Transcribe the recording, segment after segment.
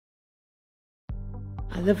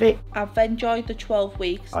I love it. I've enjoyed the 12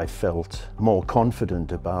 weeks. I felt more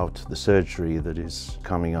confident about the surgery that is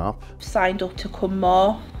coming up. Signed up to come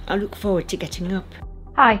more. I look forward to getting up.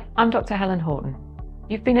 Hi, I'm Dr. Helen Horton.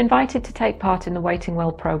 You've been invited to take part in the Waiting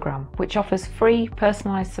Well programme, which offers free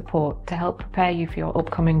personalised support to help prepare you for your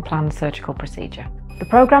upcoming planned surgical procedure. The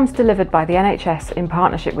programme is delivered by the NHS in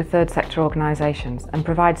partnership with third sector organisations and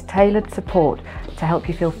provides tailored support to help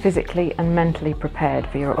you feel physically and mentally prepared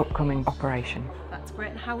for your upcoming operation. That's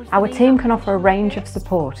great. Our team can offer a range of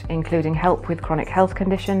support, including help with chronic health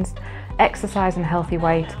conditions, exercise and healthy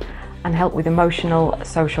weight, and help with emotional,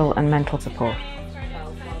 social and mental support.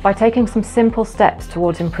 By taking some simple steps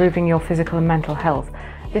towards improving your physical and mental health,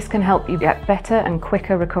 this can help you get better and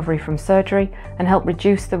quicker recovery from surgery and help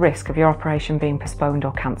reduce the risk of your operation being postponed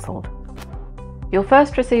or cancelled. You'll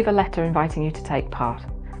first receive a letter inviting you to take part.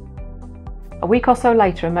 A week or so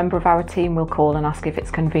later, a member of our team will call and ask if it's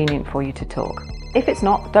convenient for you to talk. If it's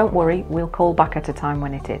not, don't worry, we'll call back at a time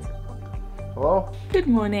when it is. Hello? Good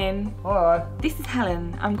morning. Hi. This is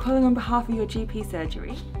Helen. I'm calling on behalf of your GP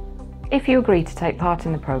surgery. If you agree to take part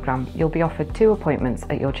in the programme, you'll be offered 2 appointments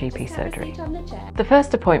at your GP surgery. The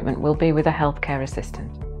first appointment will be with a healthcare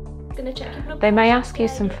assistant. They may ask you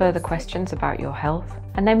some further questions about your health,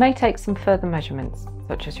 and they may take some further measurements,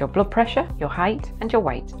 such as your blood pressure, your height and your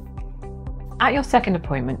weight. At your second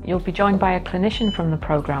appointment, you'll be joined by a clinician from the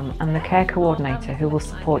programme and the care coordinator who will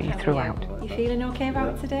support you throughout. You feeling okay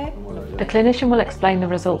about today? The clinician will explain the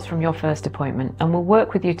results from your first appointment and will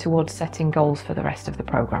work with you towards setting goals for the rest of the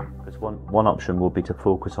programme. One option will be to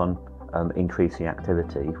focus on increasing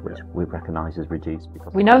activity, which we recognise is reduced.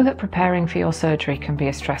 We know that preparing for your surgery can be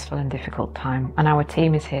a stressful and difficult time, and our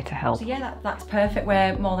team is here to help. So yeah, that's perfect.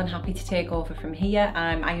 We're more than happy to take over from here.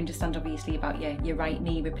 I understand obviously about your right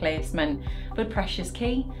knee replacement. Blood pressure's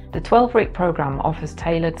key. The 12-week programme offers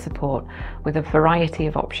tailored support with a variety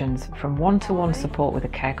of options, from one-to-one support with a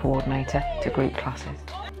care coordinator to group classes.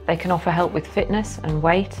 They can offer help with fitness and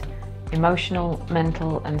weight, emotional,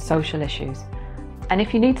 mental and social issues. And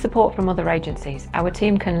if you need support from other agencies, our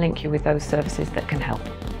team can link you with those services that can help.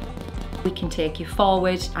 We can take you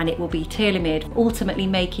forward and it will be tailor-made, ultimately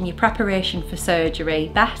making your preparation for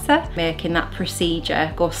surgery better, making that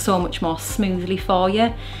procedure go so much more smoothly for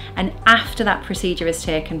you. And after that procedure has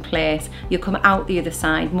taken place, you'll come out the other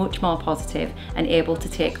side much more positive and able to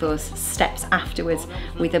take those steps afterwards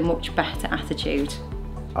with a much better attitude.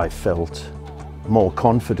 I felt more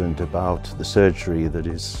confident about the surgery that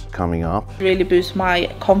is coming up. Really boosts my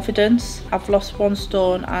confidence. I've lost 1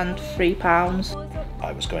 stone and 3 pounds.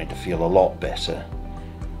 I was going to feel a lot better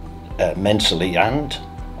mentally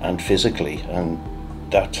and physically, and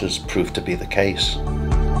that has proved to be the case.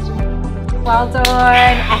 Well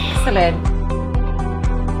done, excellent.